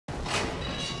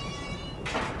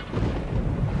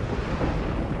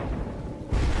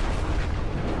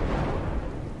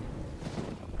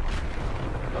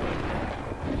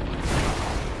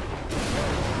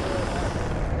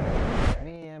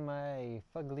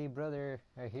Fugly brother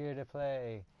are here to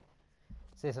play.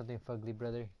 Say something, Fugly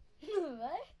brother.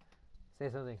 What? Say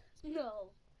something. No.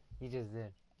 You just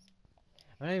did.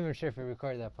 I'm not even sure if we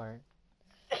recorded that part.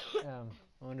 I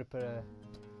want to put a.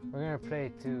 We're gonna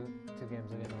play two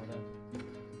games again.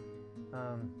 Hold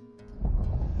on.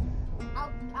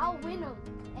 I'll win him,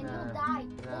 and you'll die.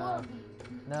 No.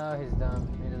 No, he's dumb.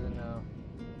 He doesn't know.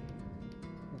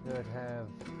 We could have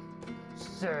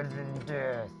certain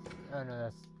death. Oh no,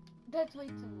 that's way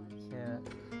too much. Yeah.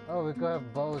 Oh, we could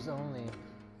have bows only.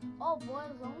 Oh,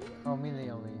 bows only? Oh, melee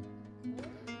only.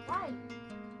 Why?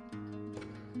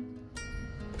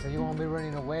 So you won't be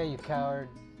running away, you coward.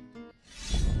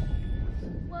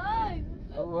 Why?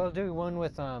 We'll do one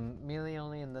with melee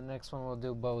only, and the next one we'll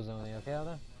do bows only. Okay,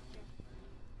 Alda?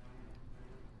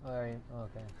 Alright.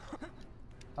 Okay.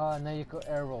 Oh, now you could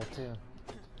air roll too.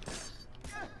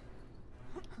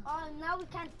 Now we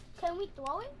can. Can we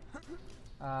throw it?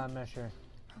 I'm not sure.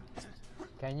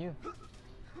 Can you?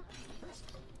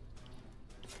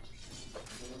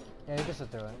 Yeah, you can still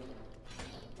throw it.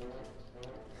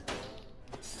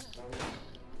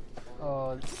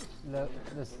 Oh, look,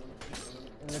 this.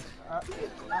 Look,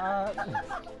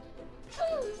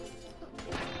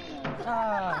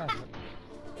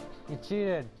 you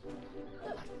cheated.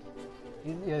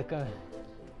 You're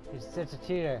such a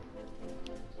cheater.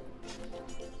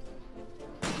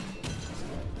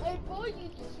 Hey, boy, you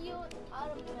shield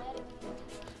automatic.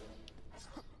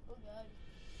 Oh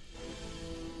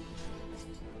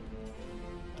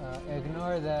god.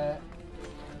 Ignore that.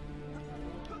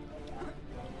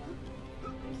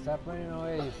 Stop running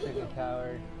away, you freaking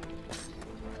coward.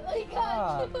 I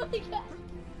got you, I got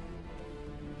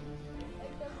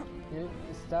you.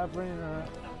 Stop running around.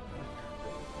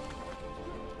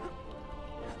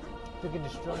 Freaking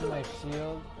destroying my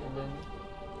shield, and then...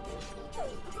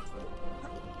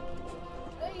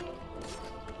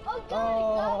 Oh, God,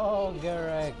 oh, get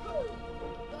wrecked.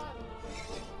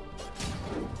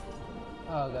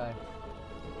 Oh, God.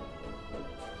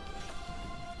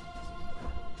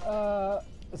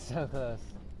 So close.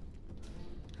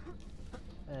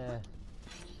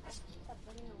 Stop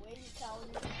running away, you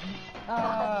coward.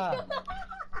 Ah!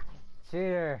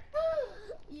 Cheater.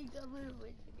 You got me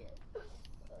away again.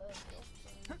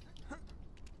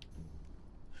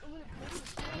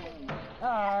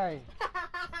 Alright.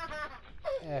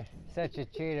 Yeah, such a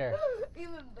cheater.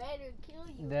 Even better, kill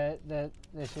you. That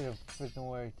should have freaking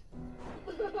worked.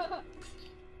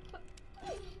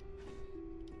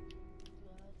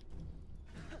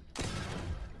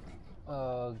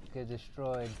 Oh, get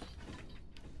destroyed.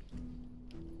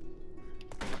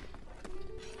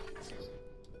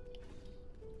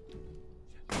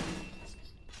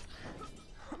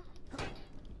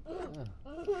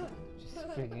 Just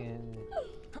freaking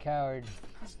coward,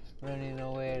 running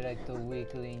away like the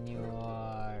weakling you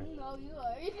are. No, you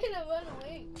are. You're gonna run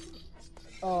away.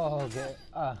 Oh, okay.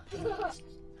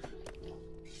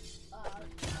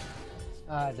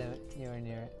 Damn it. You were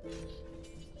near it.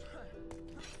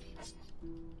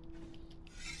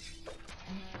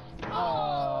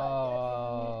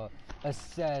 Oh,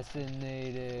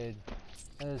 assassinated.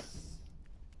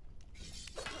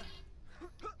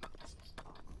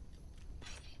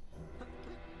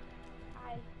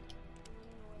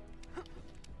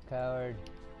 Coward.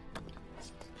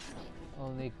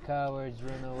 Only cowards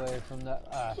run away from the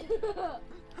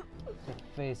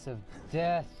face of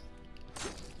death.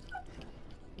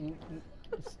 You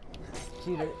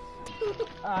cheater.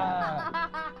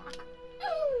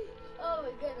 Oh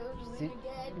my god, I'm again.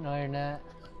 No, you're not.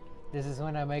 This is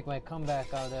when I make my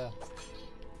comeback, Aldo.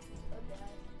 Okay.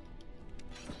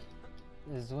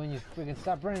 This is when you freaking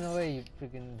stop running away, you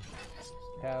freaking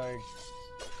coward.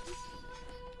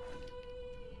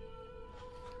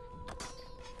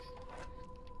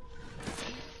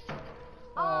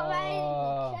 Oh, right in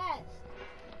the chest.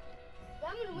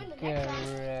 I'm gonna win the next round.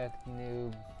 Get wrecked,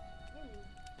 noob.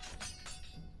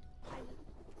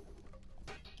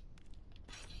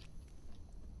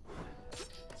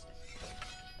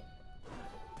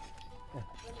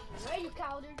 Where you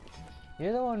coward?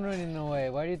 You're the one running away.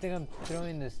 Why do you think I'm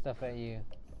throwing this stuff at you?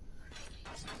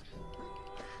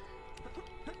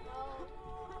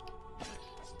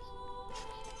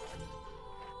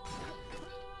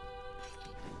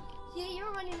 See,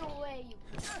 you're running away,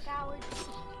 you coward.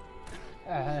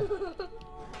 I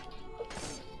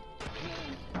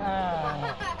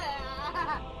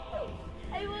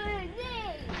won!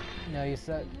 Yay! No, you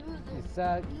suck. Loser. You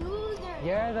suck. Loser.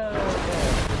 You're the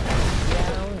loser.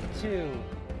 Down 2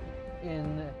 in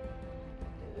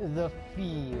the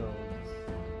fields.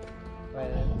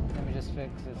 Right, let me just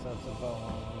fix this so it's a bow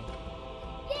only.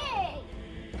 Yay!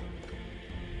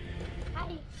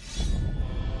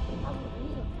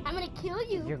 kill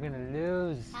you. You're gonna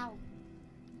lose. Ow.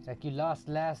 Like you lost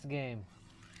last game.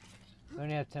 We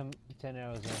only have 10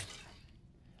 arrows left.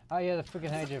 Oh yeah, the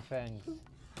freaking Hydra fangs. Oh,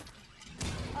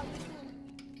 me too.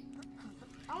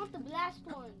 I want the blast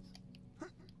ones.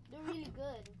 They're really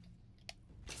good.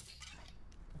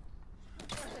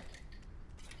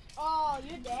 Oh,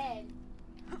 you're dead.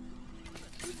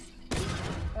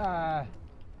 Ah.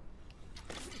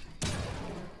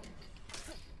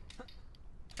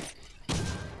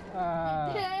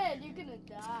 Dead. You're gonna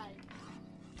die.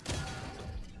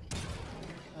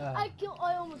 I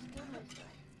almost killed myself.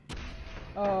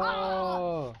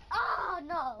 Oh. Oh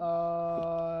no.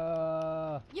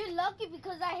 Oh. You're lucky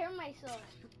because I hurt myself.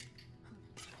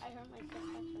 I hurt myself.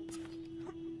 I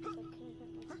couldn't hurt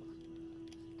myself.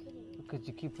 Couldn't. Because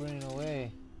you keep running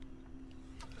away.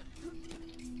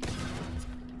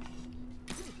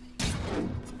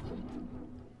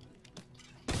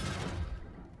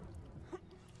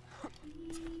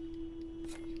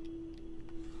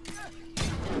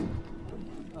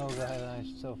 Oh god, I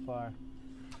launched so far.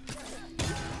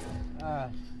 Ah.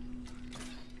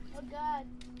 Oh god.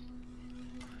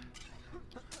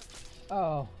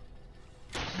 Oh.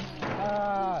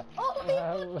 Ah. Oh, we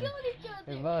both killed each other.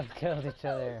 We both killed each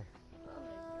other.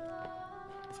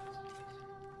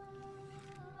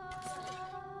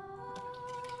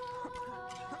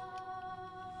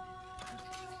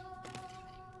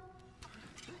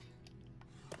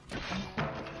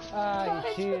 Ah,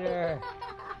 you cheater.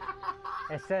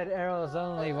 It said arrows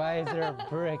only. Why is there a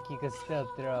brick you can still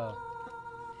throw?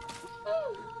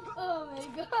 Oh my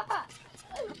god.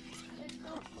 It's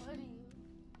so funny.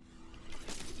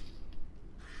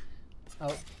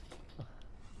 Oh.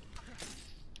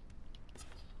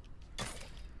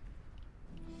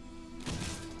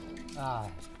 Ah.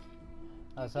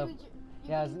 I was hoping.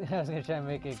 Yeah, I was gonna try and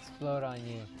make it explode on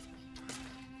you.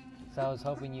 So I was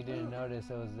hoping you didn't notice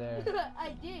it was there.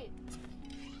 I did.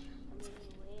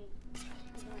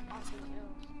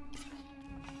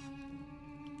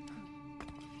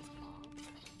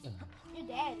 You're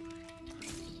dead.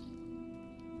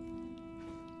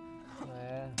 Oh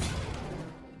yeah.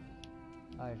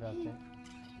 I dropped it.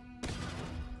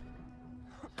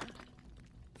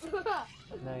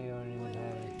 Now you don't even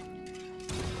have it.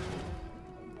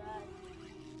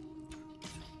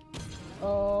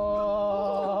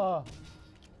 Oh!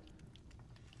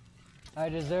 I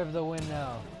deserve the win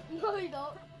now. No, you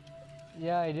don't.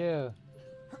 Yeah, I do.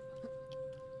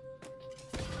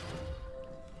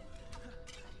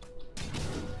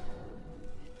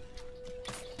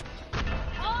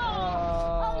 Oh!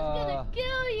 I was gonna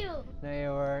kill you! No,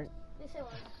 you weren't. Yes, I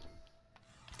was.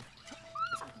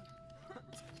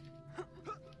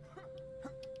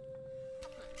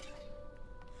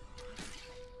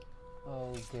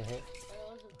 Oh, good hit.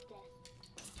 Arrows of death.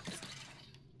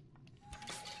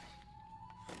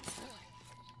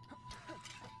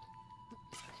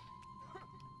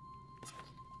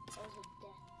 Arrows of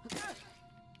death.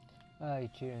 Ah, you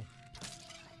cheating.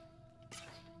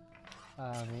 I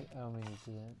don't mean to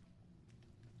do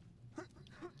that.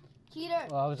 Cheater!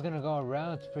 Well, I was gonna go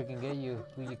around to freaking get you,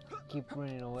 but you keep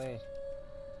running away.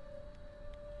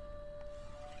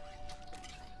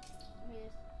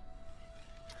 Miss.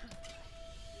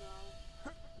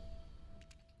 No.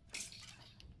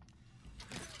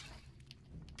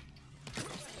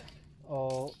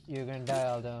 Oh, you're gonna die,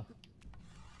 Aldo.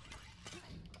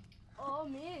 Oh,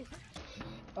 miss.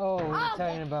 Oh, we're Oh,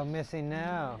 talking about missing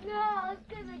now. No, I was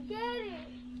gonna get it.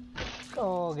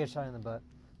 Oh, get shot in the butt.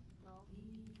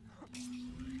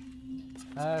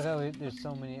 No. There's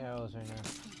so many arrows right now.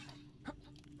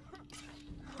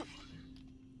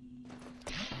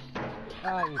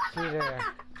 Ah, you cheater.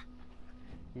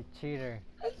 You cheater.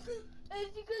 It's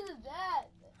because of that.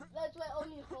 That's my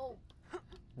only hope.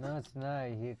 No, it's not.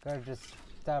 You gotta just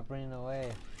stop running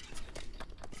away.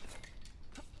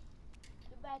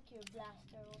 Get back here,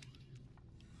 blast arrow.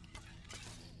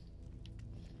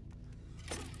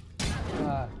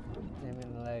 Ah, hit me in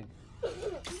the leg.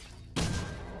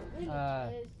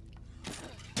 Head.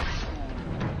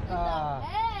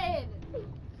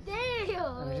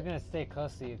 Damn. I'm just gonna stay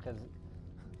close to you, cause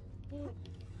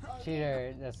Oh,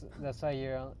 cheater. That's why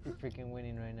you're freaking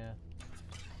winning right now.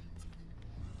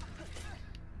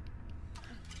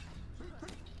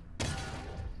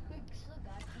 We still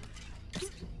got you.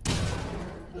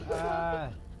 Ah.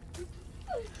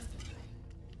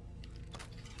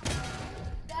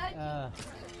 Got you.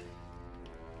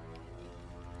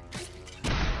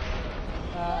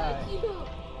 Got you.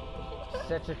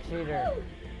 Such a cheater.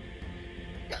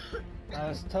 I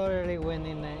was totally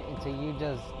winning it until you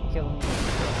just killed me.